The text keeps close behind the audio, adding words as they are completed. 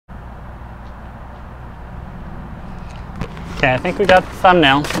Okay, I think we got the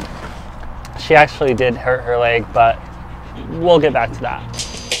thumbnail. She actually did hurt her leg, but we'll get back to that.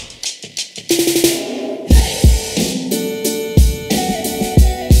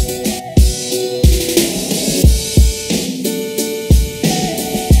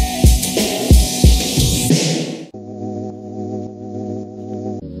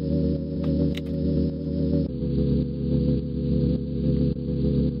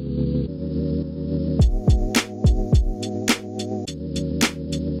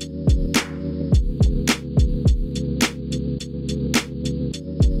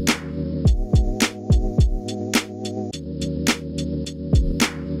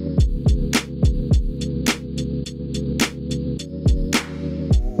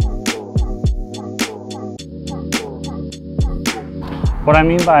 What I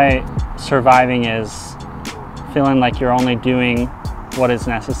mean by surviving is feeling like you're only doing what is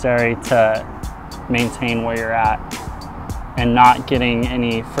necessary to maintain where you're at and not getting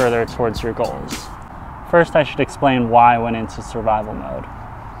any further towards your goals. First, I should explain why I went into survival mode.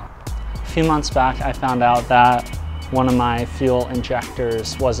 A few months back, I found out that one of my fuel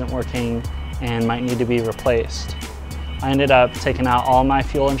injectors wasn't working and might need to be replaced. I ended up taking out all my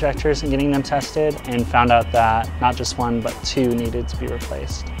fuel injectors and getting them tested and found out that not just one, but two needed to be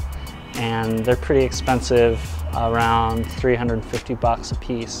replaced. And they're pretty expensive, around 350 bucks a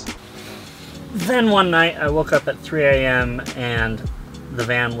piece. Then one night I woke up at 3 a.m. and the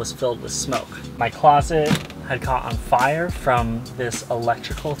van was filled with smoke. My closet had caught on fire from this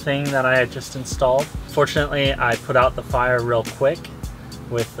electrical thing that I had just installed. Fortunately, I put out the fire real quick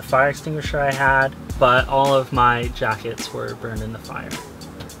with the fire extinguisher I had, but all of my jackets were burned in the fire.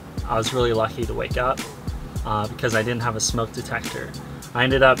 I was really lucky to wake up because I didn't have a smoke detector. I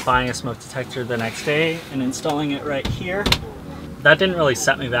ended up buying a smoke detector the next day and installing it right here. That didn't really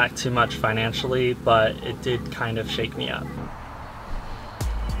set me back too much financially, but it did kind of shake me up.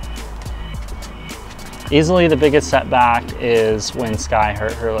 Easily the biggest setback is when Sky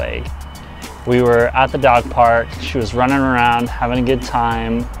hurt her leg. We were at the dog park, she was running around having a good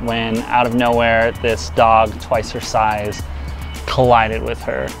time when out of nowhere this dog twice her size collided with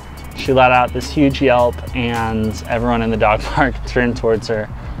her. She let out this huge yelp and everyone in the dog park turned towards her.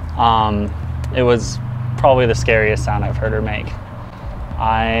 It was probably the scariest sound I've heard her make.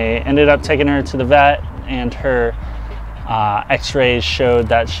 I ended up taking her to the vet and her x-rays showed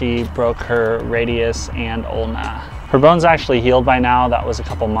that she broke her radius and ulna. Her bone's actually healed by now, that was a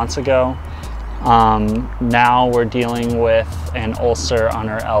couple months ago. Now we're dealing with an ulcer on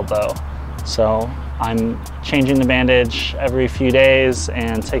her elbow. So I'm changing the bandage every few days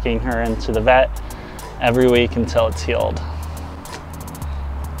and taking her into the vet every week until it's healed.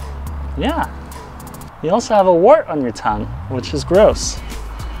 Yeah. You also have a wart on your tongue, which is gross.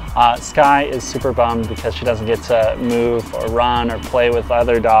 Sky is super bummed because she doesn't get to move or run or play with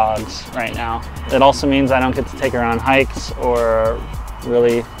other dogs right now. It also means I don't get to take her on hikes or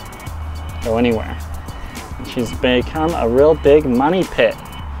really go anywhere. She's become a real big money pit.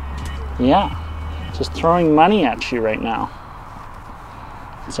 Yeah, just throwing money at you right now.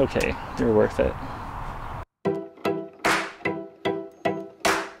 It's okay, you're worth it.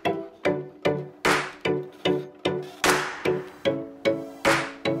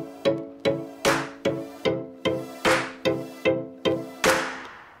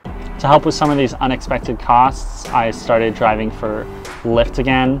 To help with some of these unexpected costs, I started driving for Lyft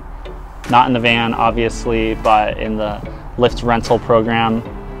again. Not in the van, obviously, but in the Lyft rental program,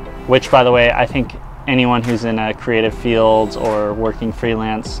 which, by the way, I think anyone who's in a creative field or working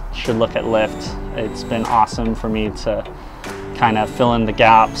freelance should look at Lyft. It's been awesome for me to kind of fill in the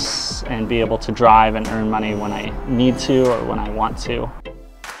gaps and be able to drive and earn money when I need to or when I want to.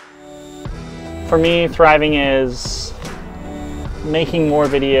 For me, thriving is making more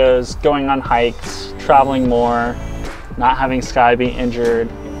videos, going on hikes, traveling more, not having Sky be injured,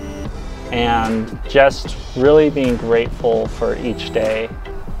 and just really being grateful for each day.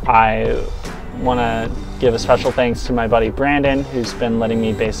 I want to give a special thanks to my buddy Brandon, who's been letting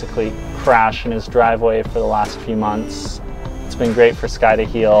me basically crash in his driveway for the last few months. It's been great for Sky to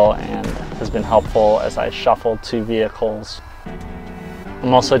heal and has been helpful as I shuffled two vehicles.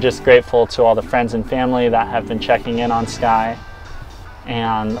 I'm also just grateful to all the friends and family that have been checking in on Sky.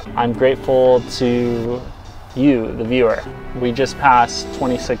 And I'm grateful to you, the viewer. We just passed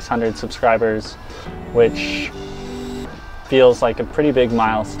 2,600 subscribers, which feels like a pretty big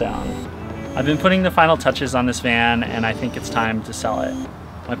milestone. I've been putting the final touches on this van and I think it's time to sell it.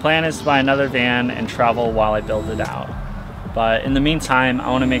 My plan is to buy another van and travel while I build it out. But in the meantime,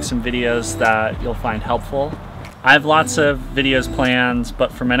 I want to make some videos that you'll find helpful. I have lots of videos planned,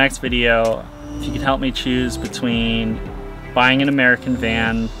 but for my next video, if you could help me choose between buying an American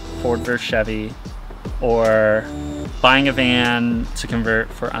van, Ford versus Chevy, or buying a van to convert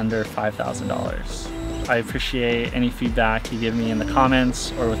for under $5,000. I appreciate any feedback you give me in the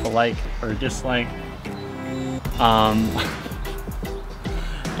comments or with a like or a dislike.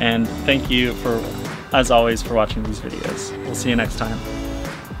 And thank you for, as always, for watching these videos. We'll see you next time.